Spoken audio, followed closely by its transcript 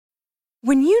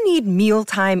When you need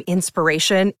mealtime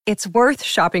inspiration, it's worth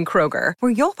shopping Kroger,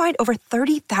 where you'll find over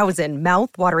 30,000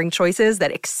 mouth-watering choices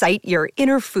that excite your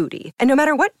inner foodie. And no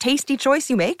matter what tasty choice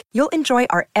you make, you'll enjoy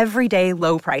our everyday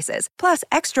low prices, plus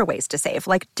extra ways to save,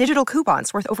 like digital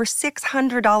coupons worth over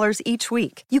 $600 each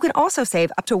week. You can also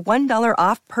save up to $1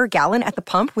 off per gallon at the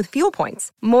pump with fuel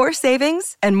points. More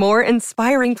savings and more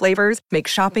inspiring flavors make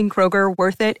shopping Kroger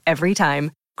worth it every time.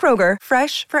 Kroger,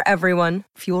 fresh for everyone.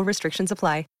 Fuel restrictions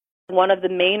apply. One of the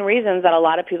main reasons that a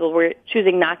lot of people were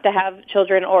choosing not to have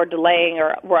children or delaying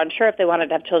or were unsure if they wanted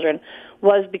to have children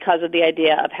was because of the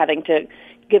idea of having to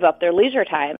give up their leisure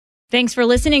time. Thanks for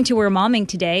listening to We're Momming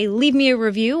today. Leave me a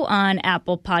review on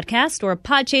Apple Podcast or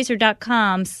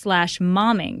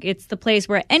podchaser.com/momming. It's the place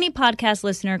where any podcast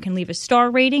listener can leave a star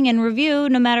rating and review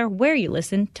no matter where you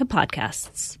listen to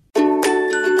podcasts.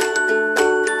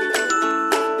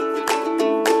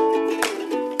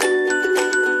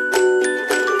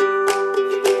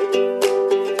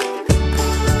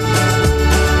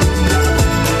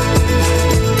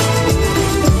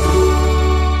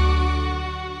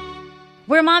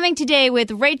 We're Momming today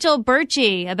with Rachel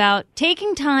Birchie about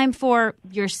taking time for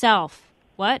yourself.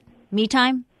 What? Me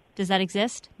time? Does that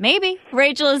exist? Maybe.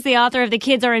 Rachel is the author of The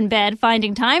Kids Are in Bed,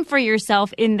 Finding Time for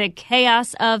Yourself in the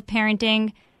Chaos of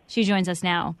Parenting. She joins us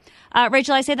now.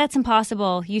 Rachel, I say that's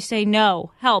impossible. You say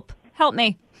no. Help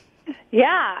me.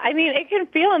 Yeah, I mean, it can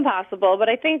feel impossible, but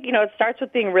I think, it starts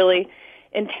with being really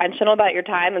intentional about your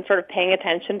time and sort of paying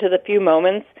attention to the few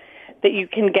moments that you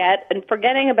can get and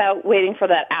forgetting about waiting for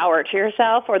that hour to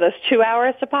yourself or those 2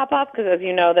 hours to pop up because, as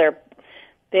you know,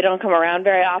 they don't come around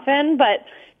very often. But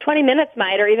 20 minutes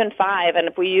might, or even 5, and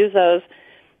if we use those,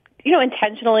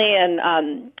 intentionally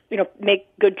and, make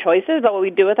good choices about what we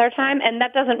do with our time, and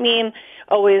that doesn't mean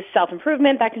always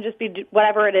self-improvement. That can just be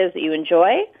whatever it is that you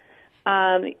enjoy.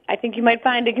 I think you might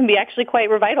find it can be actually quite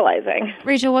revitalizing.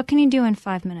 Rachel, what can you do in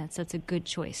 5 minutes that's a good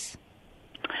choice?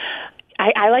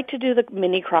 I like to do the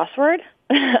mini crossword.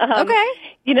 Okay.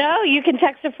 You can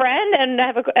text a friend and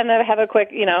have a quick,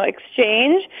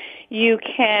 exchange. You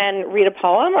can read a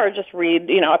poem or just read,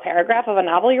 a paragraph of a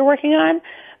novel you're working on.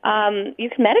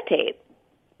 You can meditate.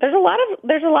 There's a lot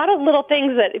of little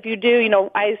things that if you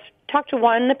do, I talked to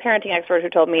one parenting expert who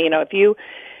told me, if you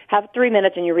have 3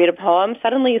 minutes and you read a poem,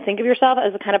 suddenly you think of yourself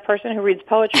as the kind of person who reads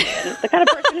poetry. And the kind of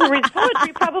person who reads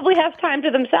poetry probably has time to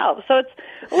themselves. So it's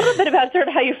a little bit about sort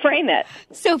of how you frame it.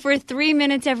 So for 3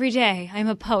 minutes every day, I'm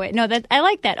a poet. No, I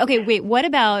like that. Okay, wait, what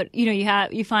about,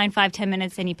 you find 5-10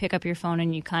 minutes and you pick up your phone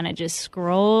and you kind of just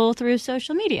scroll through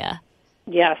social media?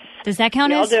 Yes. Does that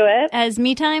count as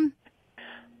me time?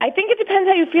 I think it depends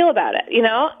how you feel about it.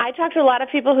 I talk to a lot of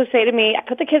people who say to me, I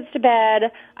put the kids to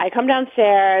bed, I come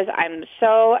downstairs, I'm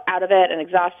so out of it and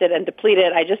exhausted and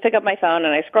depleted, I just pick up my phone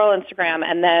and I scroll Instagram,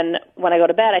 and then when I go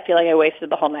to bed, I feel like I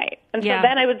wasted the whole night. And so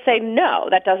then I would say, no,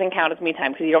 that doesn't count as me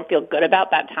time because you don't feel good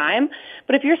about that time.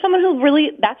 But if you're someone who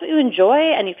really, that's what you enjoy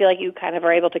and you feel like you kind of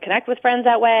are able to connect with friends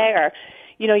that way, or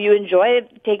you enjoy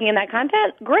taking in that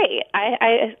content, great.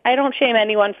 I don't shame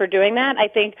anyone for doing that. I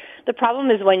think the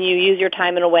problem is when you use your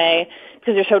time in a way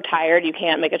because you're so tired you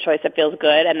can't make a choice that feels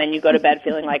good, and then you go to bed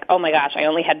feeling like, oh my gosh, I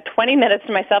only had 20 minutes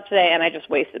to myself today and I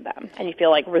just wasted them. And you feel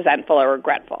like resentful or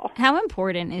regretful. How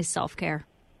important is self-care?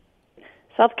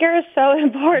 Self-care is so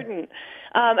important.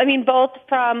 Both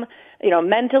from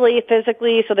mentally,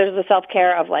 physically. So there's the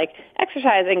self-care of like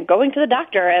exercising, going to the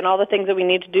doctor, and all the things that we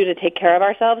need to do to take care of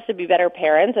ourselves to be better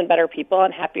parents and better people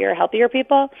and happier, healthier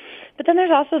people. But then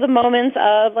there's also the moments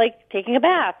of like taking a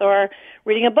bath or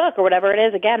reading a book or whatever it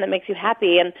is, again, that makes you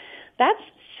happy. And that's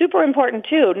super important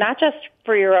too, not just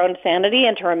for your own sanity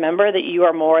and to remember that you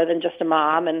are more than just a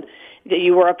mom and that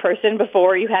you were a person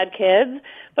before you had kids,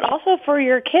 but also for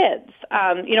your kids.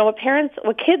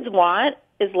 What kids want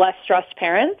is less stressed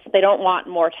parents. They don't want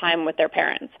more time with their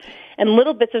parents. And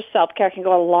little bits of self-care can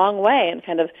go a long way in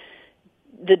kind of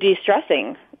the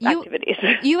de-stressing activities.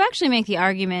 You actually make the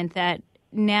argument that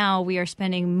now we are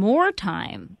spending more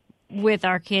time with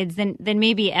our kids than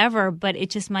maybe ever, but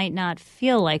it just might not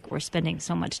feel like we're spending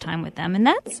so much time with them. And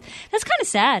that's kind of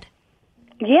sad.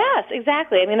 Yes,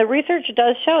 exactly. I mean, the research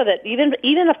does show that even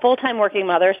a full-time working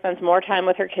mother spends more time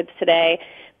with her kids today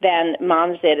than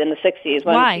moms did in the 60s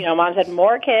when moms had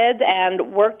more kids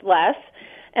and worked less.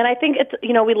 And I think it's,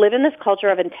 we live in this culture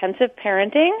of intensive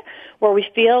parenting where we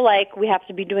feel like we have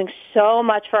to be doing so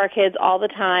much for our kids all the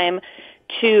time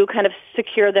to kind of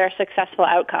secure their successful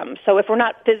outcomes. So if we're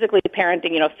not physically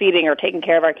parenting, feeding or taking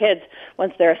care of our kids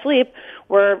once they're asleep,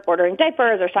 we're ordering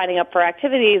diapers or signing up for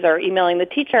activities or emailing the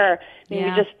teacher. We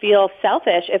just feel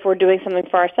selfish if we're doing something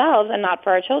for ourselves and not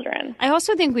for our children. I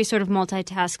also think we sort of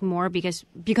multitask more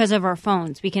because of our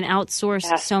phones. We can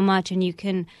outsource so much, and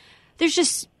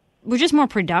we're just more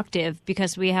productive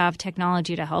because we have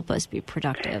technology to help us be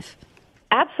productive.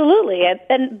 Absolutely,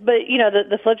 but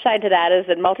the flip side to that is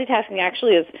that multitasking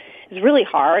actually is really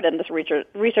hard, and this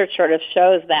research sort of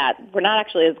shows that we're not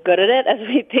actually as good at it as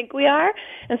we think we are,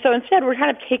 and so instead we're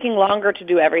kind of taking longer to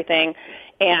do everything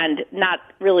and not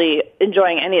really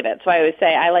enjoying any of it. So I always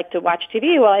say I like to watch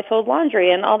TV while I fold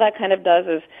laundry, and all that kind of does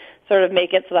is sort of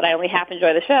make it so that I only half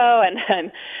enjoy the show, and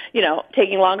I'm,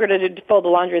 taking longer to fold the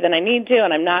laundry than I need to,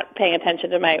 and I'm not paying attention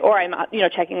to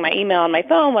I'm checking my email on my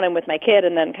phone when I'm with my kid,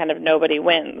 and then kind of nobody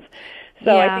wins.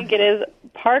 So I think it is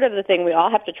part of the thing we all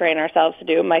have to train ourselves to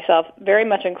do, myself very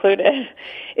much included,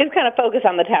 is kind of focus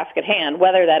on the task at hand,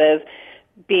 whether that is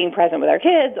being present with our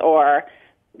kids or,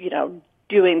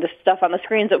 doing the stuff on the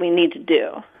screens that we need to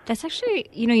do. That's actually,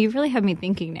 you really have me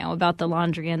thinking now about the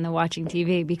laundry and the watching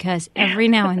TV, because every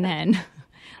now and then,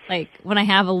 like when I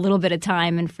have a little bit of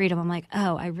time and freedom, I'm like,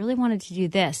 oh, I really wanted to do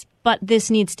this, but this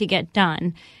needs to get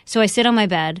done. So I sit on my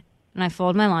bed and I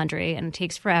fold my laundry, and it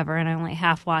takes forever, and I only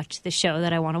half watch the show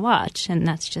that I want to watch, and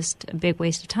that's just a big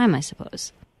waste of time, I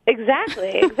suppose.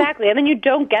 Exactly. And then you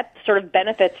don't get sort of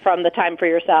benefits from the time for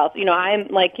yourself. I'm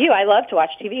like you. I love to watch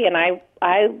TV, and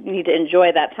I need to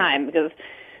enjoy that time because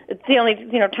it's the only,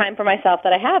 time for myself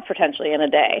that I have potentially in a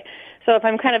day. So if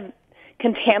I'm kind of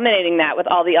contaminating that with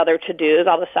all the other to-dos,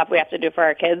 all the stuff we have to do for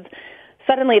our kids,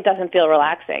 suddenly it doesn't feel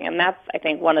relaxing. And that's, I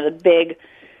think, one of the big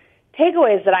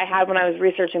takeaways that I had when I was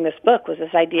researching this book was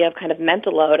this idea of kind of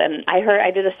mental load. And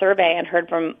I did a survey and heard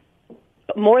from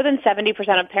more than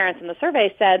 70% of parents in the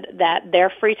survey said that their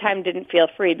free time didn't feel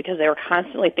free because they were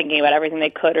constantly thinking about everything they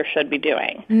could or should be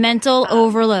doing. Mental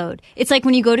overload. It's like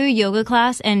when you go to a yoga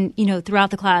class and,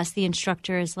 throughout the class, the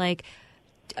instructor is like,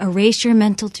 erase your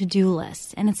mental to-do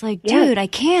list. And it's like, dude, I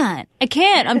can't.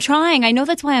 I'm trying. I know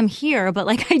that's why I'm here, but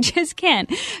I just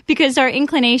can't. Because our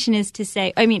inclination is to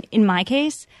say, in my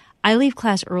case, I leave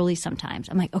class early sometimes.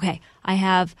 I'm like, okay, I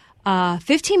have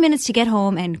 15 minutes to get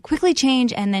home and quickly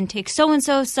change and then take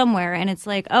so-and-so somewhere. And it's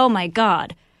like, oh, my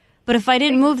God. But if I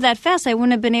didn't move that fast, I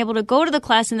wouldn't have been able to go to the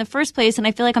class in the first place. And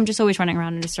I feel like I'm just always running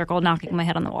around in a circle, knocking my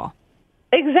head on the wall.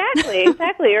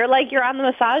 Exactly. Or like you're on the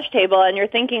massage table and you're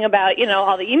thinking about,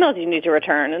 all the emails you need to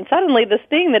return. And suddenly this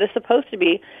thing that is supposed to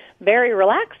be very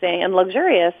relaxing and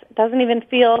luxurious doesn't even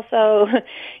feel so,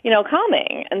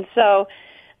 calming. And so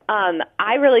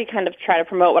I really kind of try to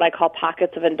promote what I call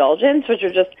pockets of indulgence, which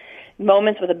are just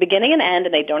moments with a beginning and end,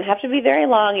 and they don't have to be very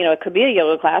long. It could be a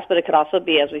yoga class, but it could also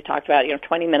be, as we talked about,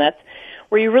 20 minutes,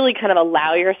 where you really kind of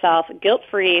allow yourself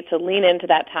guilt-free to lean into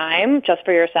that time just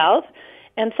for yourself.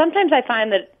 And sometimes I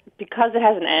find that because it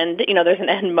has an end, there's an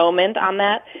end moment on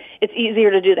that, it's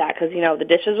easier to do that because, the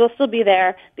dishes will still be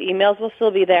there, the emails will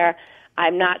still be there.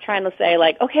 I'm not trying to say,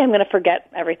 okay, I'm going to forget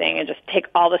everything and just take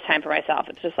all this time for myself.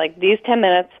 It's just like these 10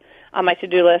 minutes on my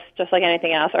to-do list, just like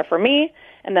anything else, are for me,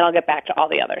 and then I'll get back to all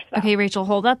the other stuff. Okay, Rachel,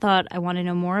 hold that thought. I want to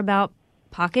know more about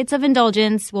pockets of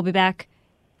indulgence. We'll be back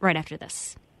right after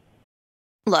this.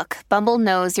 Look, Bumble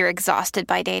knows you're exhausted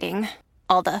by dating.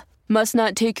 All the must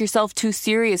not take yourself too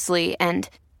seriously and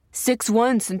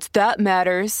 6'1" since that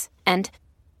matters. And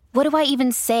what do I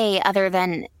even say other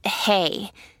than,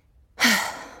 hey?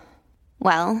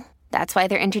 Well, that's why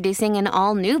they're introducing an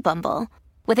all-new Bumble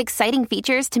with exciting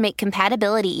features to make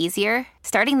compatibility easier,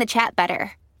 starting the chat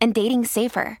better, and dating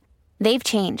safer. They've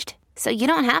changed, so you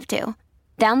don't have to.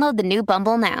 Download the new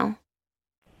Bumble now.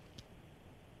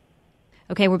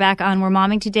 Okay, we're back on We're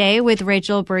Momming Today with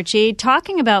Rachel Birchie,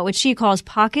 talking about what she calls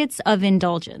pockets of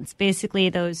indulgence. Basically,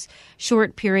 those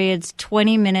short periods,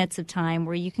 20 minutes of time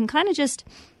where you can kind of just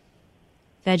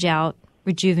veg out,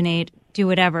 rejuvenate, do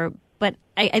whatever. But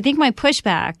I think my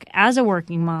pushback as a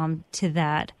working mom to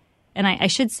that, and I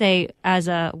should say as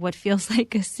a what feels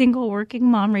like a single working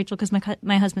mom, Rachel, because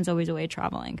my husband's always away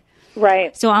traveling.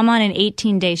 Right. So I'm on an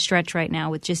 18-day stretch right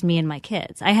now with just me and my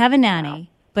kids. I have a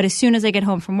nanny, but as soon as I get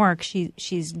home from work,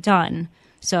 she's done.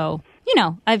 So,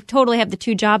 I totally have the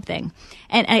two-job thing.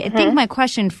 And I think my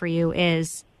question for you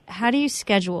is, how do you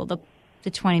schedule the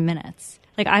 20 minutes?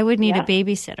 Like, I would need a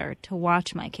babysitter to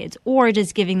watch my kids, or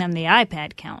just giving them the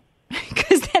iPad count,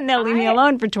 because then they'll leave me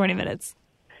alone for 20 minutes.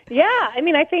 Yeah,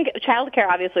 I think childcare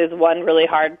obviously is one really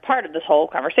hard part of this whole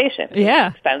conversation. Yeah.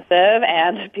 It's expensive,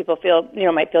 and people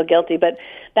might feel guilty, but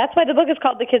that's why the book is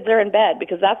called The Kids Are in Bed,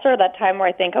 because that's sort of that time where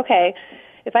I think, okay,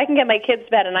 if I can get my kids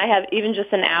to bed and I have even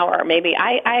just an hour, maybe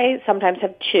I sometimes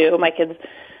have two, my kids,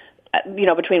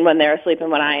 between when they're asleep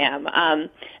and when I am.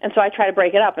 And so I try to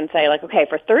break it up and say, like, okay,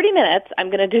 for 30 minutes, I'm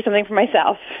going to do something for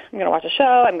myself. I'm going to watch a show,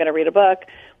 I'm going to read a book,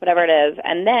 whatever it is,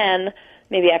 and then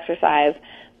maybe exercise,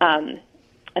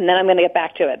 and then I'm going to get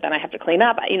back to it. Then I have to clean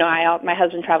up. My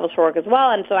husband travels for work as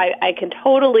well, and so I can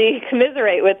totally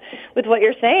commiserate with what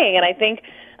you're saying. And I think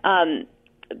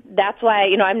that's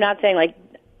why, I'm not saying, like,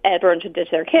 everyone should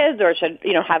ditch their kids or should,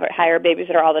 hire a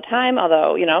babysitter all the time,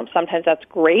 although, sometimes that's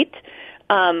great.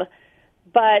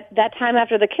 But that time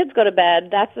after the kids go to bed,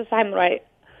 that's the time, right?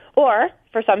 Or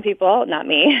for some people, not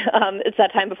me, it's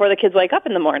that time before the kids wake up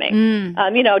in the morning.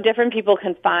 Different people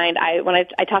can find, when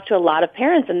I talk to a lot of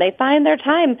parents, and they find their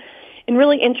time in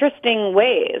really interesting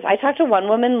ways. I talked to one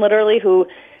woman literally who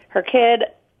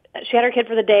she had her kid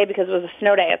for the day because it was a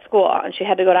snow day at school, and she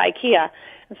had to go to IKEA.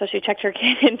 And so she checked her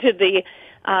kid into the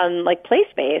play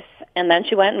space, and then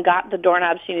she went and got the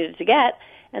doorknobs she needed to get.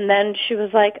 And then she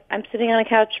was like, I'm sitting on a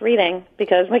couch reading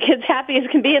because my kid's happy as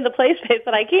can be in the play space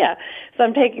at IKEA. So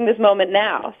I'm taking this moment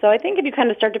now. So I think if you kind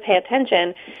of start to pay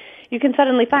attention, you can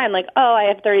suddenly find, like, oh, I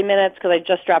have 30 minutes because I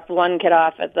just dropped one kid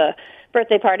off at the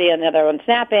birthday party and the other one's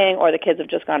napping, or the kids have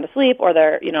just gone to sleep, or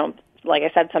they're, like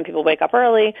I said, some people wake up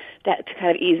early to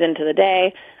kind of ease into the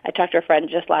day. I talked to a friend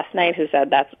just last night who said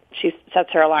that she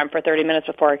sets her alarm for 30 minutes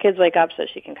before her kids wake up so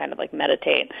she can kind of like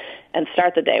meditate and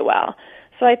start the day well.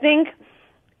 So I think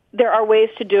there are ways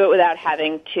to do it without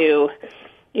having to,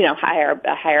 hire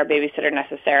a babysitter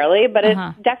necessarily, but it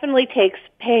definitely takes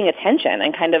paying attention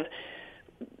and kind of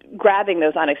grabbing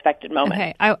those unexpected moments.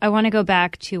 Okay, I want to go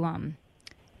back to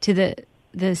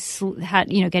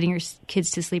getting your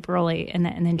kids to sleep early and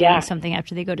then doing something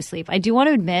after they go to sleep. I do want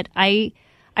to admit, I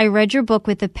read your book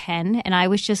with a pen, and I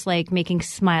was just like making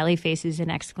smiley faces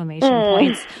and exclamation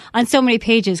points on so many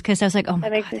pages because I was like, oh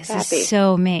my God, this is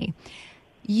so me.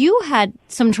 You had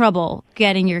some trouble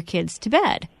getting your kids to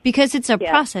bed because it's a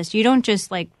process. You don't just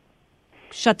like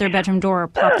shut their bedroom door or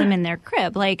plop them in their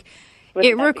crib. Like,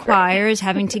 it requires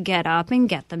having to get up and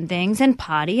get them things and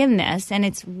potty and this, and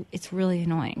it's really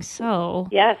annoying. So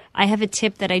I have a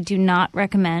tip that I do not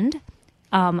recommend.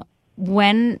 My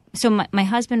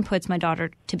husband puts my daughter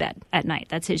to bed at night.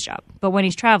 That's his job. But when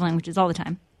he's traveling, which is all the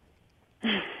time,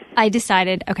 I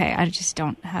decided, okay, I just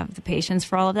don't have the patience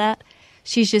for all of that.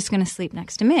 She's just going to sleep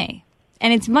next to me.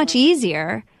 And it's much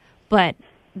easier, but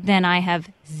then I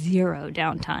have zero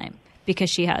downtime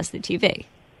because she has the TV.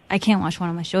 I can't watch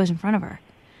one of my shows in front of her.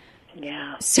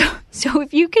 Yeah. So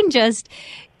if you can just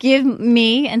give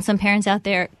me and some parents out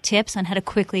there tips on how to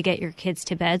quickly get your kids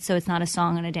to bed so it's not a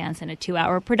song and a dance and a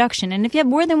 2-hour production. And if you have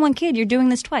more than one kid, you're doing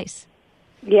this twice.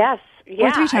 Yes. Yeah.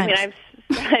 Or 3 times. I mean,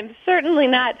 I'm certainly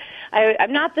not.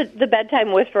 I'm not the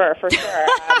bedtime whisperer for sure.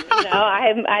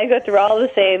 I go through all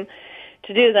the same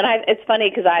to-dos, and it's funny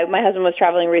because my husband was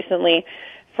traveling recently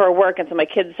for work, and so my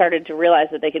kids started to realize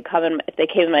that they could come in. If they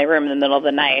came in my room in the middle of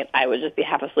the night, I would just be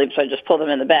half asleep, so I'd just pull them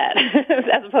in the bed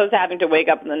as opposed to having to wake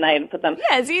up in the night and put them.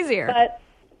 Yeah, it's easier. But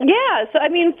so I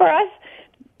mean, for us,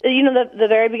 the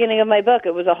very beginning of my book,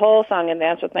 it was a whole song and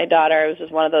dance with my daughter. It was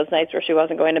just one of those nights where she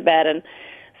wasn't going to bed, and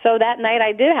so that night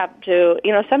I did have to,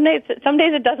 some days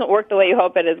it doesn't work the way you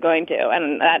hope it is going to.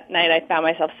 And that night I found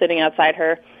myself sitting outside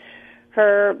her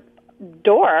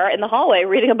door in the hallway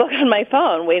reading a book on my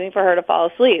phone, waiting for her to fall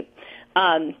asleep.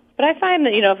 But I find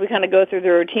that, if we kind of go through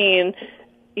the routine,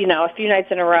 a few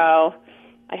nights in a row,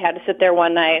 I had to sit there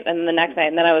one night and the next night,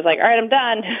 and then I was like, all right, I'm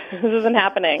done. This isn't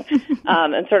happening.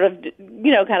 And sort of,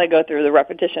 kind of go through the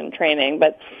repetition training.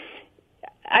 But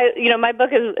my book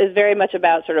is very much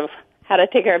about sort of how to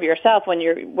take care of yourself when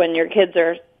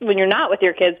you're not with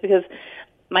your kids, because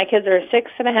my kids are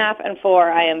 6.5 and 4.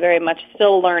 I am very much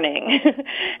still learning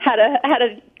how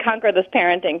to conquer this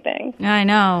parenting thing. I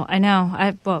know.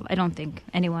 I don't think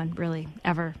anyone really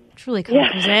ever truly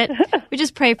conquers it. We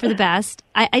just pray for the best.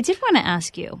 I did want to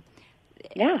ask you,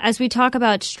 as we talk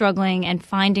about struggling and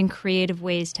finding creative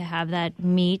ways to have that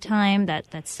me time,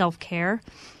 that self-care,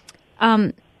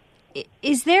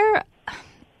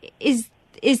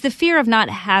 is the fear of not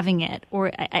having it,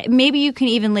 or maybe you can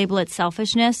even label it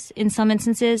selfishness in some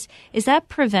instances, is that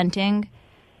preventing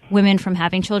women from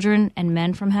having children and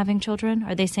men from having children?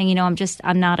 Are they saying,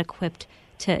 I'm not equipped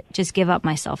to just give up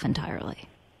myself entirely?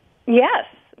 Yes,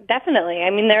 definitely.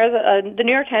 I mean, the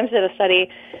New York Times did a study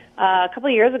a couple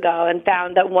of years ago and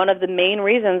found that one of the main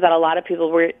reasons that a lot of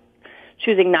people were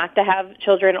choosing not to have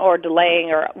children or delaying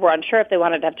or were unsure if they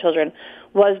wanted to have children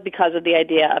was because of the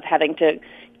idea of having to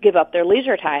give up their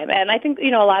leisure time. And I think, a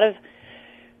lot of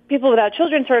people without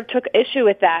children sort of took issue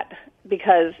with that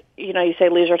because, you say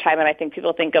leisure time, and I think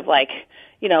people think of like,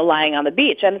 lying on the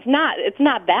beach. And it's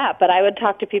not that, but I would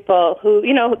talk to people who,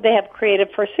 they have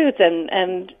creative pursuits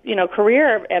and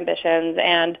career ambitions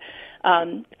and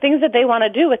things that they want to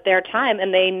do with their time,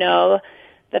 and they know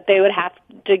that they would have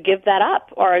to give that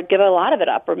up or give a lot of it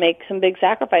up or make some big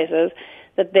sacrifices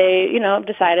that they,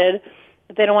 decided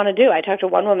that they don't want to do. I talked to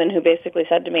one woman who basically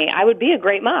said to me, I would be a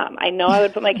great mom. I know I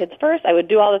would put my kids first. I would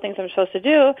do all the things I'm supposed to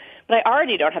do, but I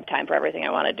already don't have time for everything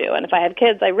I want to do. And if I have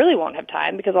kids, I really won't have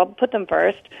time because I'll put them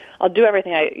first. I'll do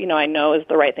everything I know is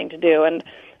the right thing to do, and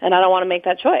I don't want to make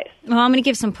that choice. Well, I'm going to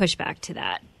give some pushback to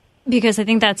that because I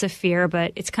think that's a fear,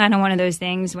 but it's kind of one of those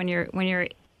things when you're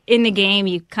in the game,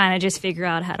 you kind of just figure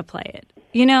out how to play it.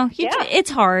 It's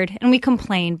hard, and we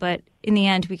complain, but in the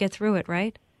end, we get through it,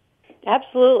 right?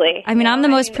 Absolutely. I mean, I'm the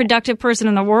most productive person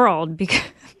in the world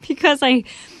because I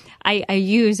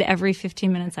use every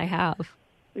 15 minutes I have.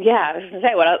 Yeah, I was going to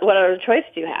say, what other choice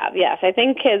do you have? Yes, I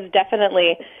think kids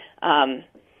definitely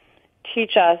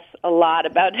teach us a lot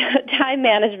about time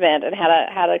management and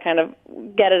how to kind of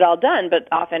get it all done. But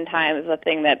oftentimes the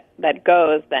thing that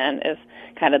goes then is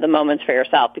kind of the moments for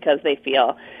yourself because they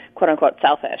feel, quote unquote,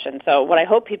 selfish. And so what I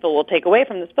hope people will take away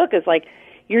from this book is like,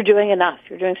 you're doing enough.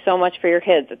 You're doing so much for your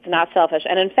kids. It's not selfish.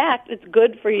 And in fact, it's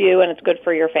good for you and it's good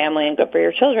for your family and good for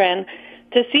your children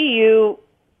to see you,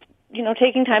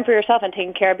 taking time for yourself and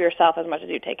taking care of yourself as much as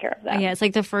you take care of them. Yeah, it's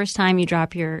like the first time you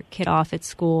drop your kid off at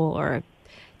school or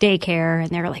daycare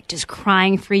and they're like just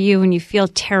crying for you and you feel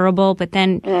terrible, but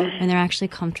then when they're actually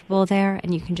comfortable there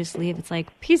and you can just leave, it's like,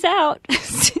 peace out.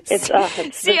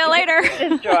 See you later.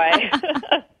 It's joy.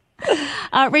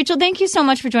 Rachel, thank you so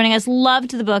much for joining us. Loved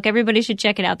the book. Everybody should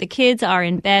check it out. The Kids Are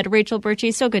in Bed. Rachel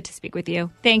Birchie, so good to speak with you.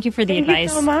 Thank you for the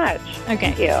advice. Thank you so much.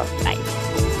 Okay. Thank you. Bye.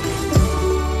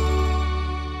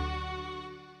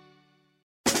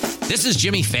 This is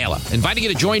Jimmy Fallon, inviting you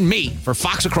to join me for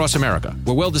Fox Across America,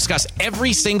 where we'll discuss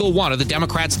every single one of the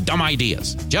Democrats' dumb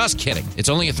ideas. Just kidding. It's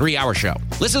only a 3-hour show.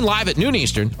 Listen live at noon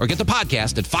Eastern or get the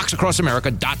podcast at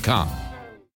foxacrossamerica.com.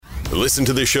 Listen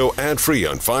to the show ad-free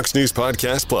on Fox News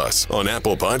Podcast Plus, on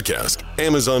Apple Podcast,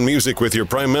 Amazon Music with your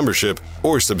Prime membership,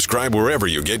 or subscribe wherever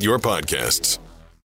you get your podcasts.